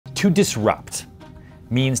To disrupt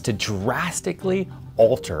means to drastically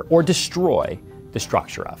alter or destroy the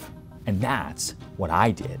structure of. And that's what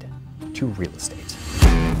I did to real estate.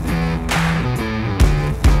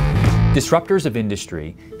 Disruptors of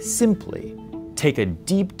industry simply take a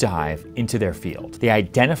deep dive into their field. They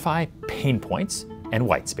identify pain points and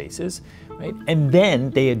white spaces, right? And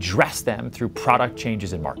then they address them through product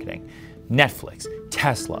changes in marketing. Netflix,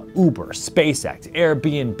 Tesla, Uber, SpaceX,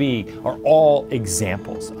 Airbnb are all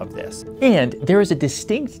examples of this. And there is a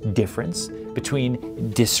distinct difference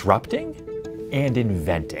between disrupting and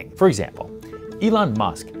inventing. For example, Elon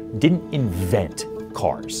Musk didn't invent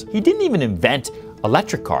cars. He didn't even invent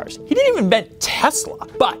electric cars. He didn't even invent Tesla.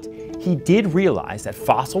 But he did realize that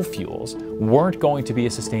fossil fuels weren't going to be a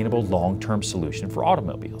sustainable long-term solution for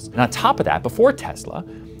automobiles. And on top of that, before Tesla,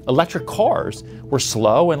 electric cars were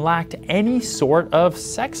slow and lacked any sort of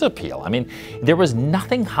sex appeal. I mean, there was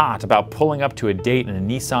nothing hot about pulling up to a date in a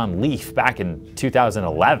Nissan Leaf back in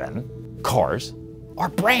 2011. Cars are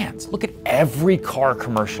brands. Look at every car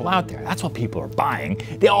commercial out there. That's what people are buying.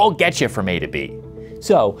 They all get you from A to B.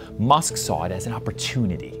 So Musk saw it as an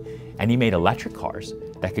opportunity, and he made electric cars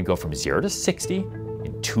that could go from 0 to 60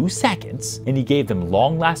 in 2 seconds, and he gave them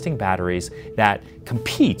long-lasting batteries that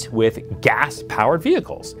compete with gas-powered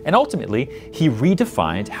vehicles. And ultimately, he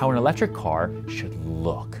redefined how an electric car should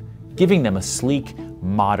look, giving them a sleek,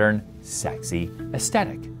 modern, sexy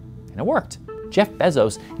aesthetic. And it worked. Jeff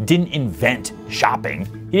Bezos didn't invent shopping.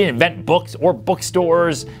 He didn't invent books or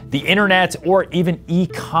bookstores, the internet, or even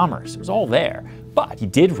e-commerce. It was all there. But he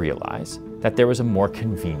did realize that there was a more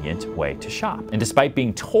convenient way to shop. And despite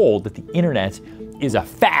being told that the internet is a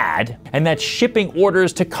fad and that shipping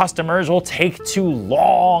orders to customers will take too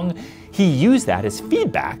long, he used that as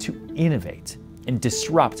feedback to innovate and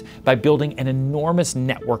disrupt by building an enormous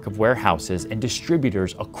network of warehouses and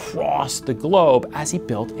distributors across the globe as he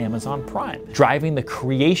built Amazon Prime, driving the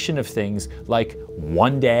creation of things like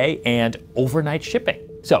one-day and overnight shipping.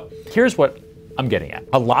 So here's what I'm getting at.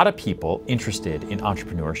 A lot of people interested in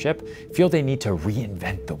entrepreneurship feel they need to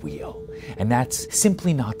reinvent the wheel, and that's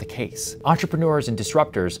simply not the case. Entrepreneurs and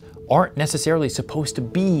disruptors aren't necessarily supposed to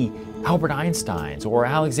be Albert Einsteins or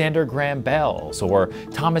Alexander Graham Bells or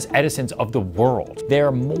Thomas Edisons of the world.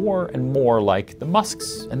 They're more and more like the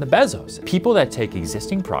Musks and the Bezos, people that take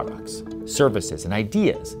existing products, services, and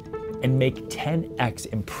ideas and make 10x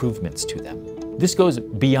improvements to them. This goes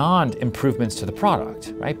beyond improvements to the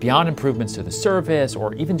product, right? Beyond improvements to the service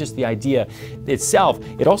or even just the idea itself.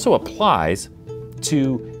 It also applies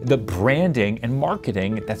to the branding and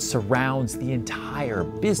marketing that surrounds the entire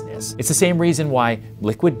business. It's the same reason why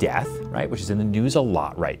Liquid Death, right, which is in the news a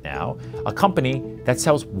lot right now, a company that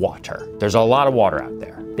sells water. There's a lot of water out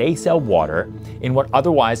there. They sell water in what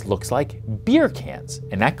otherwise looks like beer cans,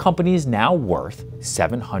 and that company is now worth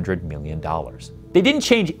 $700 million. They didn't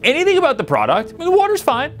change anything about the product. I mean, the water's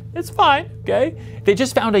fine, it's fine, okay? They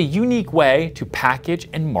just found a unique way to package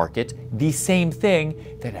and market the same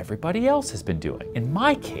thing that everybody else has been doing. In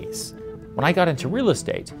my case, when I got into real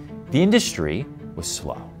estate, the industry was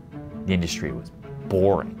slow. The industry was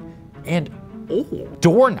boring and old.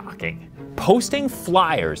 Door knocking, posting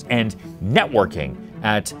flyers, and networking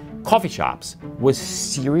at coffee shops was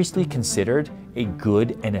seriously considered a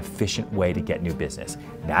good and efficient way to get new business.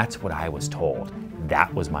 That's what I was told.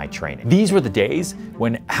 That was my training. These were the days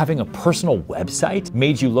when having a personal website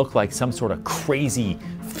made you look like some sort of crazy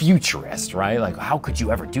futurist, right? Like, how could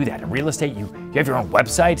you ever do that? In real estate, you have your own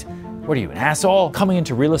website? What are you, an asshole? Coming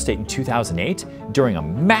into real estate in 2008, during a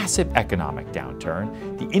massive economic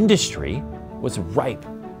downturn, the industry was ripe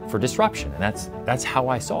for disruption, and that's how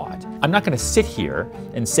I saw it. I'm not gonna sit here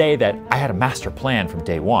and say that I had a master plan from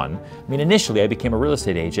day one. I mean, initially I became a real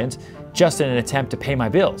estate agent just in an attempt to pay my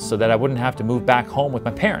bills so that I wouldn't have to move back home with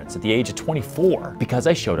my parents at the age of 24. Because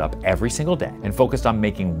I showed up every single day and focused on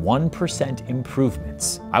making 1%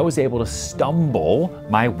 improvements, I was able to stumble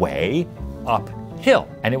my way uphill.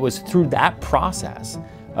 And it was through that process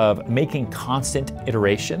of making constant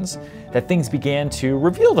iterations that things began to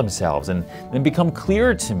reveal themselves and then become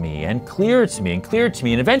clearer to me and clearer to me and clearer to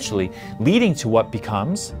me, and eventually leading to what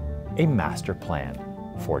becomes a master plan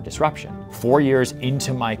for disruption. 4 years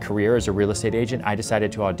into my career as a real estate agent, I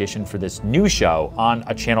decided to audition for this new show on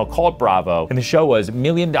a channel called Bravo, and the show was $1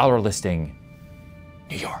 Million Listing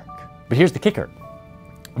New York. But here's the kicker.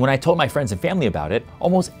 When I told my friends and family about it,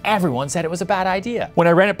 almost everyone said it was a bad idea. When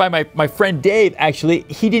I ran it by my friend Dave, actually,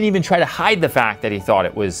 he didn't even try to hide the fact that he thought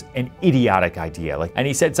it was an idiotic idea. And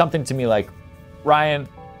he said something to me like, Ryan,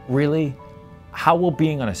 really? How will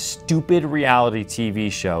being on a stupid reality TV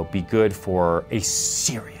show be good for a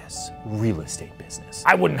serious real estate business? business.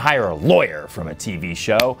 I wouldn't hire a lawyer from a TV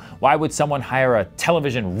show. Why would someone hire a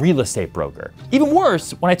television real estate broker? Even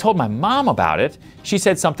worse, when I told my mom about it, she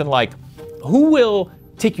said something like, who will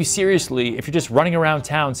take you seriously if you're just running around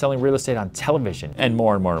town selling real estate on television? And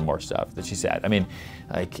more and more and more stuff that she said. I mean,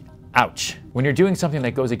 like, ouch. When you're doing something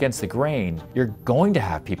that goes against the grain, you're going to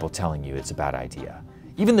have people telling you it's a bad idea.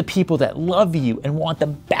 Even the people that love you and want the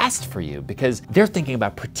best for you, because they're thinking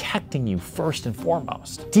about protecting you first and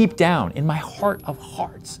foremost. Deep down, in my heart of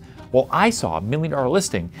hearts, well, I saw $1 million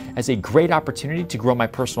listing as a great opportunity to grow my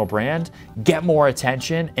personal brand, get more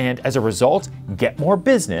attention, and as a result, get more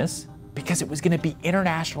business, because it was going to be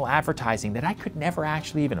international advertising that I could never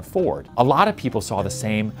actually even afford. A lot of people saw the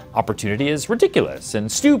same opportunity as ridiculous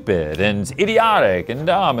and stupid and idiotic and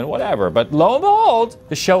dumb and whatever, but lo and behold,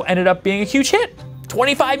 the show ended up being a huge hit.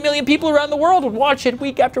 25 million people around the world would watch it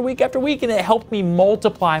week after week after week, and it helped me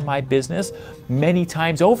multiply my business many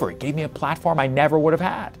times over. It gave me a platform I never would have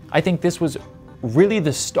had. I think this was really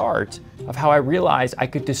the start of how I realized I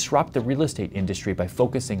could disrupt the real estate industry by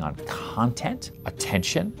focusing on content,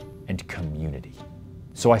 attention, and community.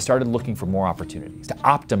 So I started looking for more opportunities to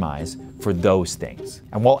optimize for those things.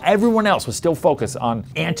 And while everyone else was still focused on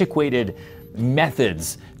antiquated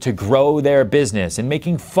methods to grow their business and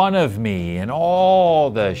making fun of me and all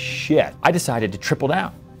the shit, I decided to triple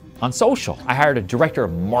down on social. I hired a director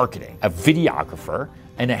of marketing, a videographer,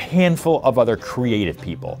 and a handful of other creative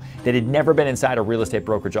people that had never been inside a real estate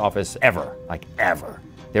brokerage office ever, like ever.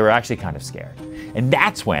 They were actually kind of scared. And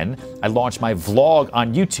that's when I launched my vlog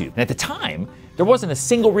on YouTube. And at the time, there wasn't a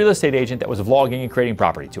single real estate agent that was vlogging and creating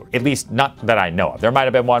property tours. At least not that I know of. There might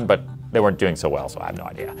have been one, but they weren't doing so well, so I have no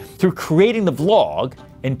idea. Through creating the vlog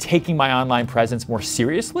and taking my online presence more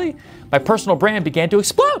seriously, my personal brand began to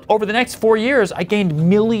explode. Over the next 4 years, I gained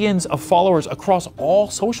millions of followers across all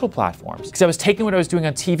social platforms because I was taking what I was doing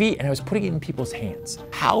on TV and I was putting it in people's hands.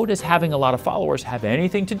 How does having a lot of followers have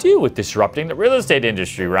anything to do with disrupting the real estate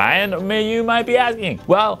industry, Ryan? You might be asking.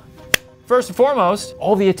 Well, first and foremost,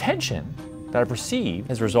 all the attention that I've received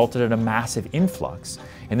has resulted in a massive influx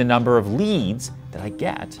in the number of leads that I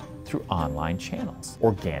get through online channels,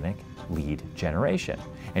 organic lead generation.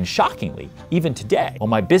 And shockingly, even today, while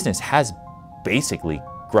my business has basically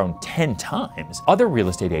grown 10 times, other real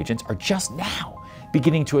estate agents are just now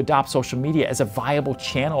beginning to adopt social media as a viable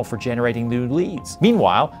channel for generating new leads.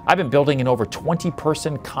 Meanwhile, I've been building an over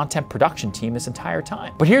 20-person content production team this entire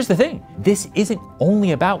time. But here's the thing, this isn't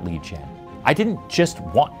only about lead gen. I didn't just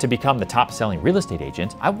want to become the top-selling real estate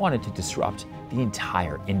agent, I wanted to disrupt the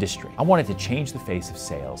entire industry. I wanted to change the face of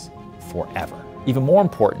sales forever. Even more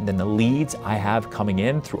important than the leads I have coming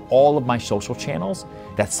in through all of my social channels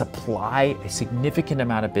that supply a significant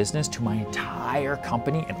amount of business to my entire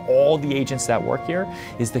company and all the agents that work here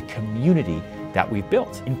is the community that we've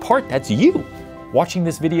built. In part, that's you watching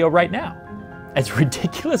this video right now. As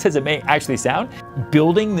ridiculous as it may actually sound,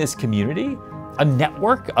 building this community, a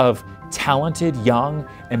network of talented, young,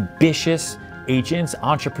 ambitious agents,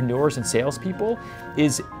 entrepreneurs, and salespeople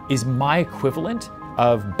is my equivalent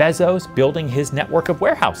of Bezos building his network of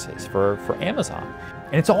warehouses for Amazon.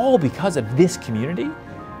 And it's all because of this community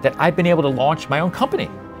that I've been able to launch my own company,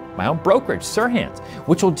 my own brokerage, Serhant,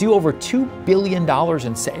 which will do over $2 billion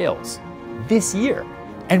in sales this year.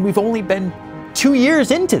 And we've only been 2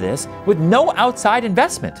 years into this with no outside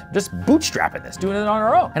investment, just bootstrapping this, doing it on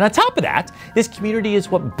our own. And on top of that, this community is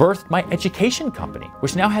what birthed my education company,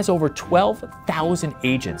 which now has over 12,000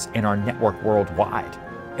 agents in our network worldwide,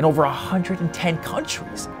 in over 110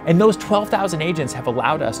 countries. And those 12,000 agents have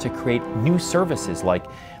allowed us to create new services like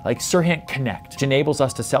Serhant Connect, which enables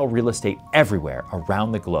us to sell real estate everywhere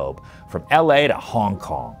around the globe, from LA to Hong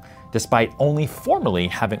Kong, despite only formally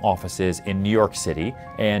having offices in New York City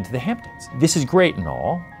and the Hamptons. This is great and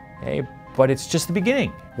all, okay, but it's just the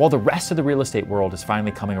beginning. While the rest of the real estate world is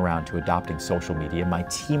finally coming around to adopting social media, my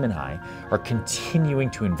team and I are continuing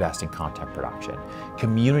to invest in content production,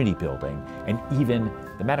 community building, and even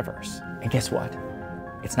the metaverse. And guess what?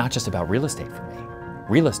 It's not just about real estate for me.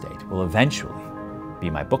 Real estate will eventually be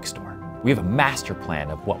my bookstore. We have a master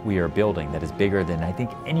plan of what we are building that is bigger than I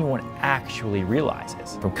think anyone actually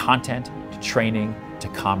realizes. From content to training to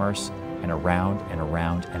commerce, and around and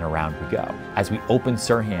around and around we go. As we open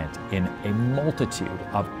Serhant in a multitude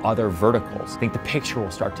of other verticals, I think the picture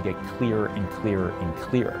will start to get clearer and clearer and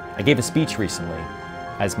clearer. I gave a speech recently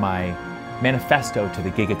as my manifesto to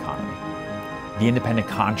the gig economy. The independent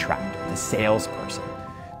contractor, the salesperson,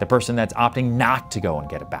 the person that's opting not to go and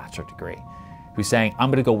get a bachelor's degree, who's saying,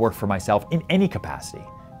 I'm gonna go work for myself in any capacity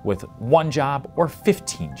with 1 job or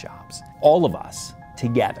 15 jobs. All of us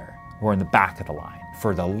together were in the back of the line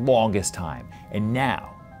for the longest time. And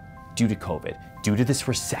now, due to COVID, due to this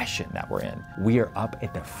recession that we're in, we are up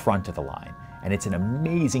at the front of the line. And it's an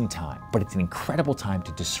amazing time, but it's an incredible time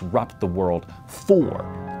to disrupt the world for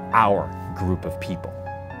our group of people.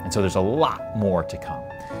 And so there's a lot more to come.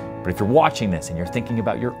 But if you're watching this and you're thinking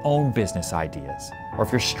about your own business ideas, or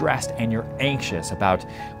if you're stressed and you're anxious about,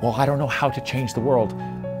 well, I don't know how to change the world,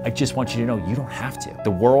 I just want you to know you don't have to.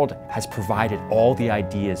 The world has provided all the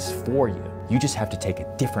ideas for you. You just have to take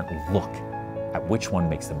a different look at which one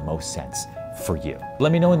makes the most sense for you.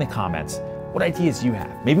 Let me know in the comments what ideas you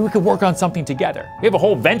have. Maybe we could work on something together. We have a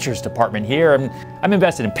whole ventures department here. I'm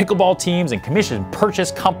invested in pickleball teams and commission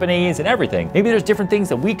purchase companies and everything. Maybe there's different things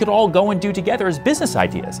that we could all go and do together as business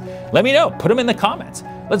ideas. Let me know, put them in the comments.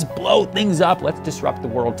 Let's blow things up, let's disrupt the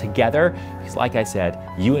world together. Because like I said,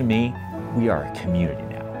 you and me, we are a community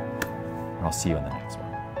now. And I'll see you in the next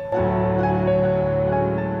one.